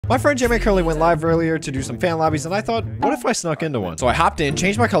My friend jmancurly went live earlier to do some fan lobbies, and I thought, what if I snuck into one? So I hopped in,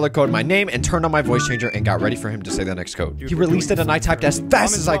 changed my color code, my name, and turned on my voice changer and got ready for him to say the next code. He released it and I typed as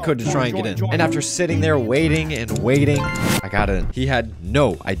fast as I could to try and get in. And after sitting there waiting and waiting, I got in. He had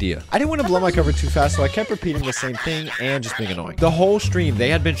no idea. I didn't want to blow my cover too fast, so I kept repeating the same thing and just being annoying. The whole stream, they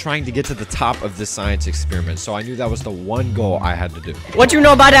had been trying to get to the top of this science experiment, so I knew that was the one goal I had to do. What you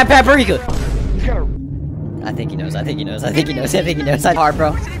know about that paprika? I think he knows. I think he knows. I think he knows. I think he knows. That's hard,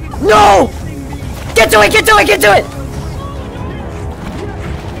 bro. No! Get to it! Get to it! Get to it!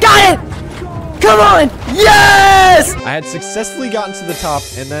 Got it! Come on! Yes! I had successfully gotten to the top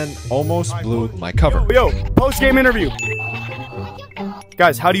and then almost blew my cover. Yo, post-game interview.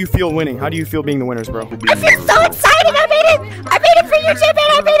 Guys, how do you feel winning? How do you feel being the winners, bro? I feel so excited! I made it! I made it for you,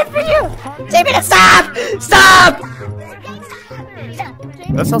 J-Man! I made it for you! J-Man, stop! Stop!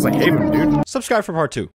 That sounds like Haven, dude. Subscribe for part 2.